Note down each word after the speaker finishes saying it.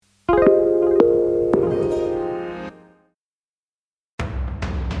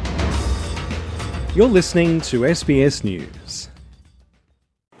You're listening to SBS News.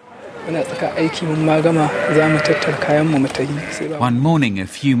 One morning a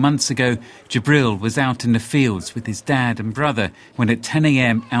few months ago, Jibril was out in the fields with his dad and brother when at 10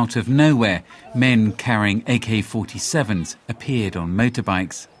 a.m. out of nowhere, men carrying AK-47s appeared on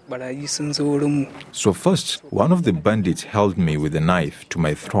motorbikes. So first, one of the bandits held me with a knife to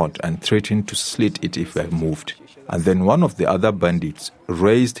my throat and threatened to slit it if I moved. And then one of the other bandits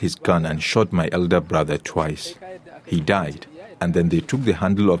raised his gun and shot my elder brother twice. He died, and then they took the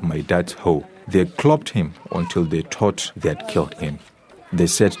handle of my dad's hoe. They clopped him until they thought they had killed him. They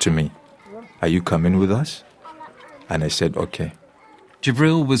said to me, "Are you coming with us?" And I said, "Okay."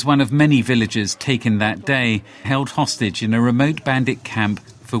 Jibril was one of many villagers taken that day, held hostage in a remote bandit camp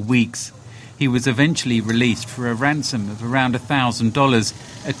for weeks. He was eventually released for a ransom of around $1,000,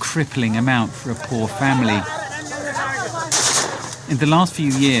 a crippling amount for a poor family. In the last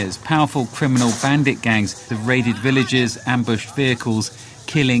few years, powerful criminal bandit gangs have raided villages, ambushed vehicles,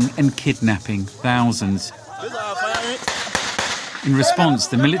 killing and kidnapping thousands. In response,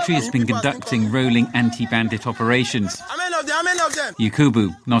 the military has been conducting rolling anti-bandit operations.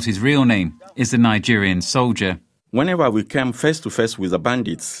 Yakubu, not his real name, is a Nigerian soldier. Whenever we come face to face with the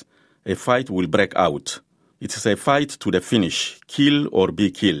bandits, a fight will break out. It is a fight to the finish, kill or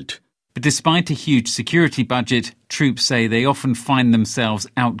be killed. But despite a huge security budget, troops say they often find themselves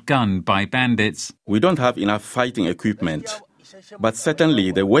outgunned by bandits. We don't have enough fighting equipment, but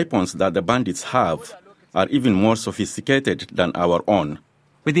certainly the weapons that the bandits have are even more sophisticated than our own.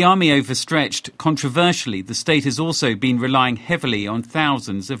 With the army overstretched, controversially, the state has also been relying heavily on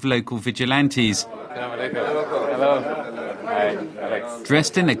thousands of local vigilantes.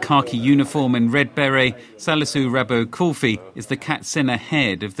 Dressed in a khaki uniform and red beret, Salisu Rabo Kulfi is the Katsina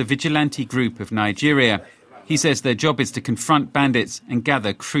head of the vigilante group of Nigeria. He says their job is to confront bandits and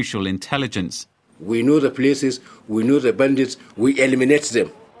gather crucial intelligence. We know the places, we know the bandits, we eliminate them.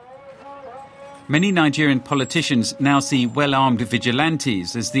 Many Nigerian politicians now see well-armed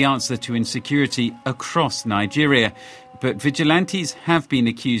vigilantes as the answer to insecurity across Nigeria. But vigilantes have been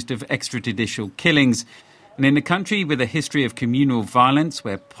accused of extrajudicial killings. And in a country with a history of communal violence,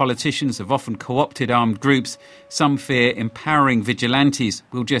 where politicians have often co-opted armed groups, some fear empowering vigilantes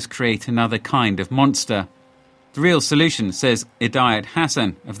will just create another kind of monster. The real solution, says Idayat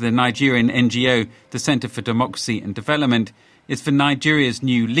Hassan of the Nigerian NGO, the Centre for Democracy and Development, is for Nigeria's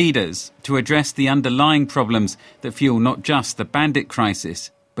new leaders to address the underlying problems that fuel not just the bandit crisis,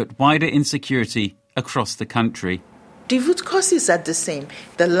 but wider insecurity across the country. The root causes are the same.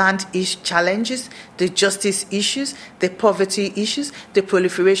 The land challenges, the justice issues, the poverty issues, the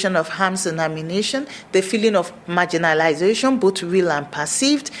proliferation of arms and ammunition, the feeling of marginalization, both real and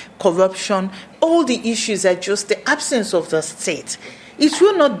perceived, corruption. All the issues are just the absence of the state. It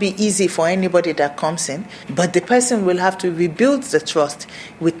will not be easy for anybody that comes in, but the person will have to rebuild the trust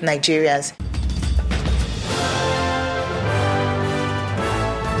with Nigerians.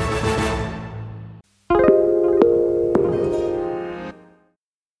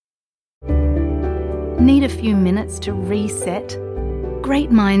 Need a few minutes to reset?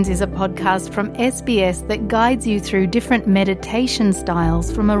 Great Minds is a podcast from SBS that guides you through different meditation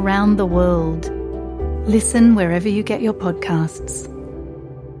styles from around the world. Listen wherever you get your podcasts.